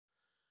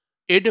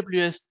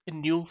AWS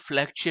new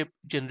flagship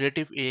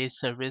generative AI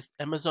service,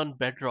 Amazon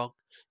Bedrock,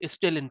 is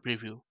still in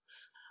preview.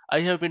 I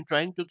have been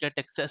trying to get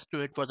access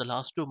to it for the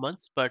last 2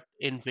 months, but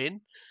in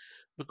vain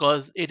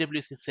because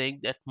AWS is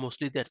saying that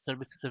mostly that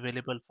service is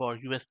available for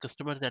US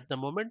customers at the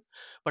moment,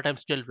 but I'm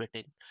still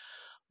waiting.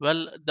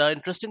 Well, the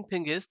interesting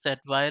thing is that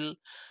while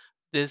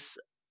this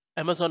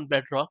Amazon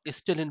Bedrock is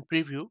still in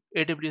preview,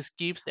 AWS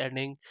keeps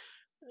adding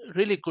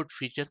really good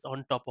features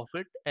on top of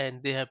it,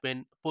 and they have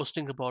been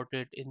posting about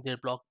it in their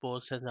blog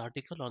posts and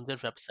article on their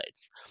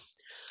websites.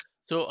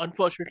 So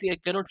unfortunately, I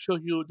cannot show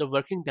you the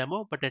working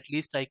demo, but at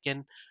least I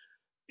can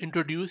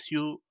introduce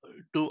you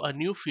to a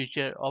new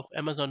feature of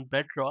Amazon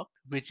Bedrock,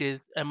 which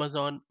is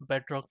Amazon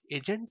Bedrock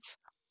Agents,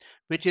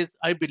 which is,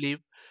 I believe,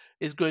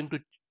 is going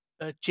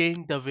to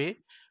change the way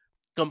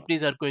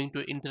companies are going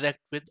to interact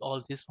with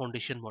all these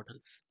foundation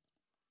models.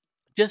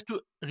 Just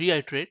to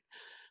reiterate,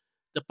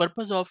 the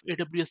purpose of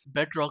AWS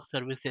Bedrock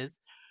services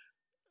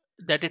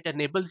that it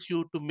enables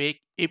you to make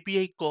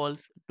API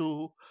calls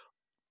to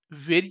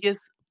various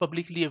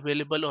publicly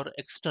available or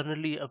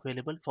externally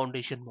available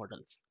foundation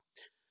models.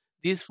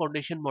 These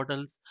foundation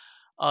models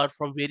are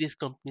from various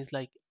companies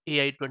like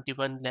AI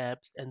 21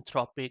 Labs,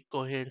 Anthropic,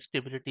 Cohere,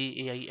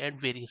 Stability AI, and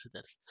various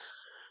others.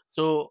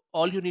 So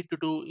all you need to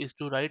do is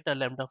to write a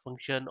Lambda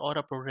function or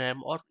a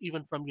program or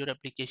even from your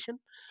application.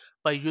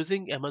 By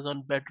using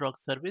Amazon Bedrock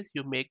service,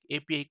 you make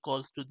API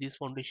calls to these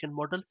foundation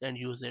models and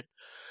use it.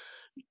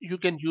 You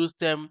can use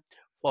them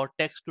for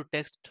text to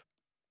text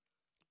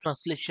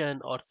translation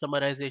or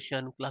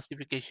summarization,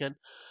 classification,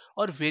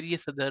 or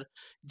various other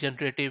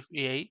generative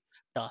AI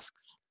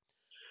tasks.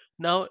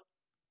 Now,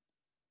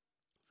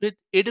 with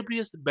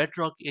AWS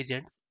Bedrock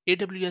agents,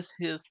 AWS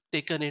has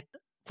taken it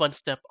one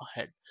step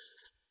ahead.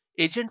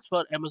 Agents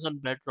for Amazon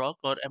Bedrock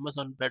or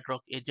Amazon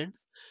Bedrock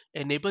agents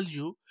enable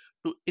you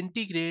to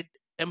integrate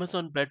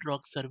Amazon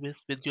Bedrock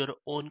service with your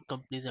own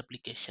company's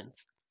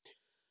applications.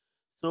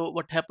 So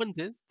what happens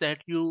is that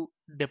you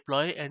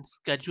deploy and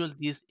schedule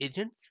these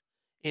agents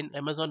in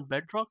Amazon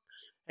Bedrock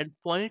and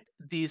point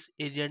these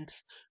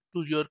agents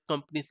to your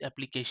company's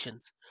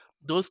applications.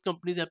 Those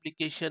companies'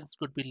 applications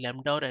could be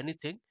Lambda or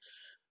anything.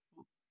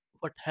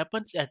 What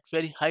happens at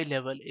very high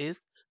level is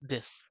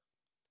this,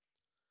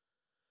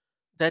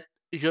 that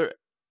your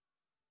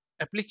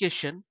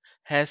application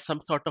has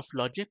some sort of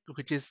logic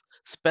which is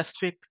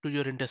specific to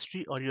your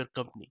industry or your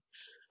company.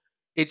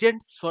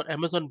 Agents for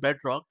Amazon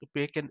Bedrock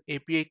make an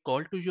API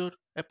call to your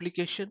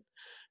application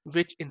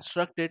which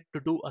instruct it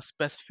to do a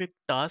specific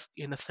task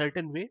in a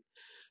certain way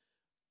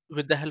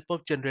with the help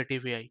of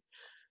generative AI.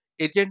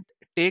 Agent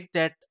take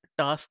that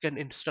task and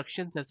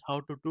instructions as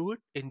how to do it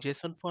in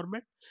JSON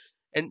format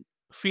and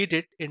feed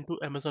it into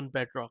Amazon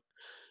Bedrock.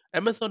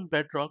 Amazon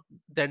Bedrock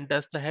then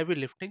does the heavy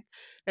lifting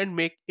and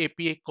make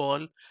API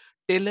call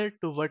tailored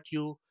to what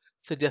you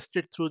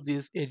suggested through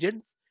these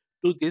agents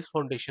to these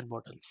foundation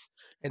models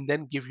and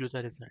then give you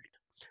the result.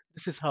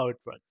 This is how it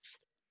works.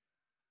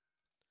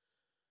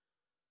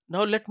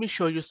 Now let me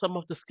show you some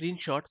of the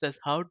screenshots as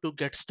how to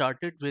get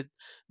started with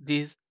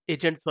these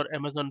agents for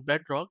Amazon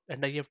Bedrock,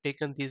 and I have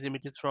taken these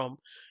images from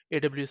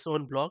AWS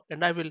own blog,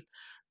 and I will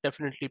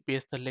definitely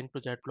paste the link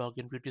to that blog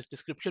in video's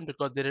description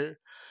because there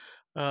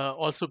are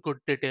also good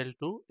detail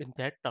too in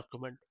that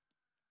document.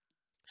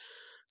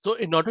 So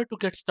in order to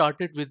get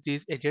started with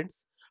these agents,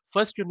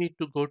 first you need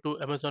to go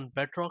to Amazon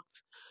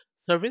Bedrock's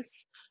service.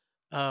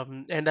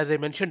 And as I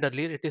mentioned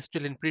earlier, it is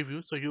still in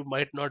preview, so you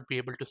might not be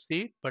able to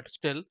see it, but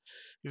still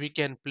we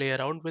can play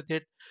around with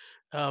it.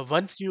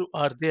 Once you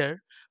are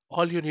there,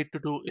 all you need to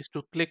do is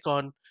to click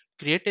on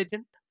Create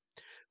Agent.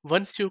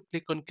 Once you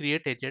click on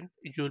Create Agent,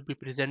 you will be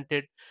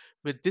presented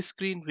with this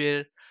screen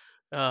where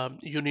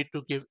you need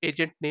to give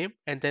agent name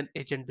and then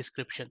agent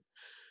description.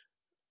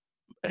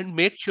 And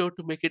make sure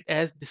to make it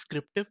as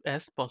descriptive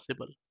as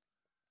possible.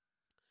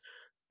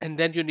 And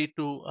then you need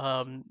to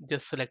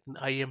just select an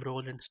IAM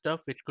role and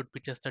stuff, which could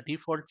be just a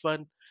default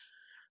one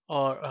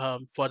or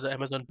for the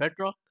Amazon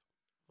Bedrock.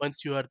 Once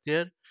you are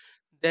there,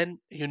 then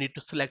you need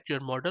to select your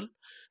model.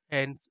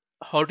 And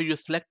how do you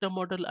select a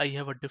model? I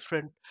have a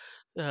different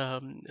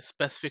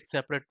specific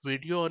separate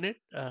video on it,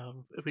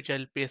 which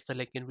I'll paste the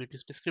link in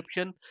video's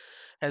description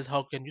as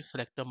how can you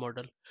select a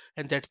model.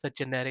 And that's a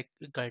generic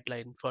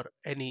guideline for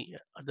any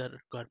other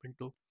requirement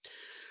too.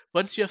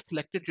 Once you have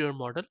selected your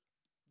model,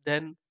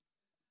 then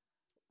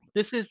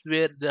this is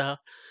where the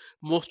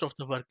most of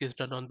the work is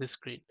done on this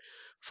screen.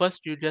 First,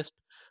 you just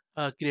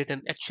create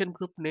an action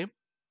group name.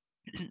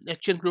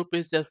 Action group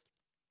is just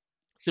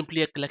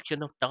simply a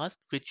collection of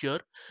tasks which your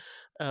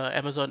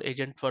Amazon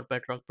agent for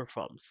Bedrock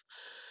performs.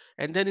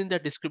 And then in the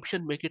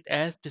description, make it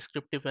as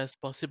descriptive as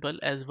possible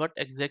as what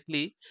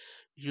exactly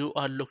you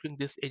are looking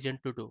this agent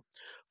to do.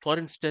 For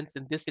instance,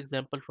 in this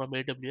example from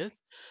AWS,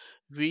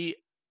 we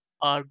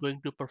are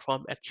going to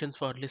perform actions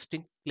for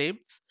listing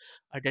claims,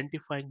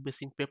 identifying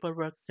missing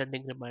paperwork,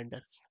 sending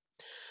reminders.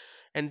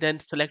 And then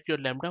select your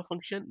Lambda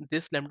function.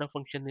 This Lambda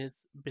function is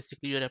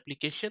basically your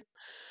application.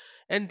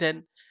 And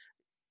then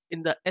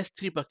in the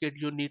S3 bucket,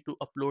 you need to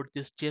upload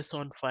this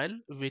JSON file,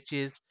 which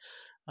is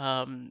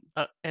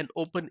an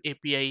open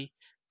API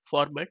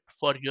format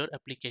for your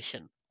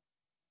application.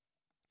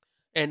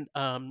 And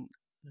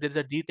there's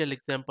a detailed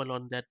example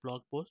on that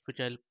blog post, which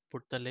I'll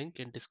put the link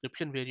in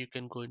description where you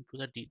can go into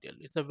the detail.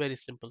 It's a very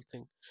simple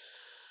thing.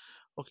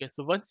 Okay,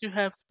 so once you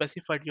have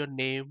specified your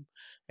name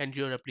and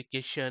your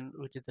application,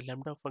 which is the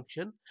Lambda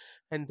function,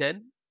 and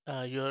then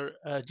your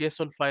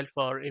JSON file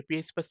for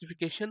API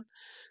specification,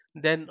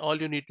 then all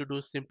you need to do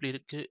is simply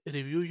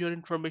review your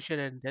information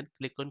and then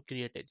click on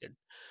create agent.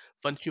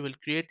 Once you will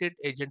create it,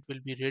 agent will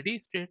be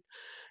ready state,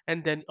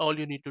 and then all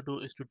you need to do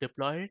is to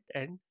deploy it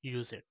and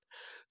use it.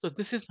 So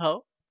this is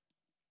how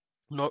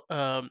no,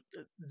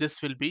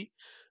 this will be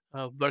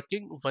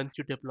working once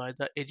you deploy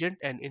the agent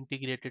and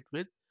integrate it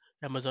with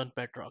Amazon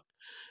Bedrock.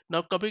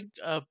 Now coming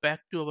back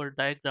to our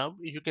diagram,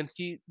 you can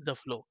see the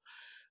flow.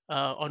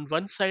 On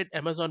one side,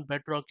 Amazon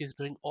Bedrock is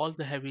doing all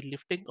the heavy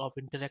lifting of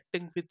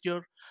interacting with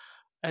your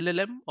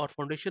LLM or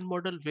foundation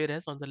model,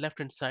 whereas on the left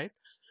hand side,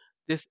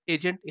 this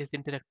agent is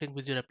interacting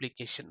with your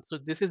application. So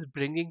this is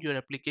bringing your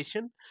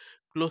application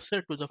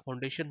closer to the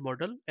foundation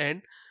model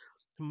and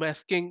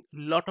masking a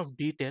lot of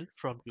detail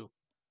from you.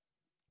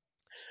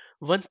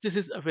 Once this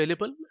is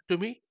available to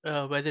me,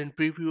 whether in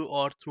preview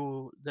or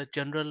through the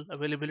general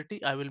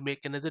availability, I will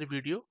make another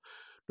video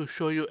to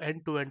show you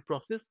end-to-end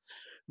process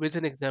with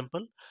an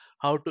example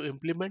how to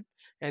implement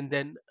and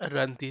then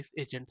run these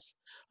agents.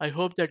 I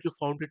hope that you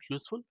found it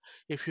useful.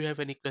 If you have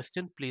any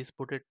question, please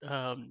put it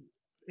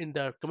in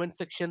the comment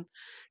section.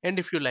 And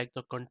if you like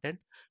the content,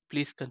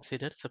 please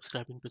consider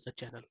subscribing to the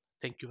channel.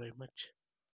 Thank you very much.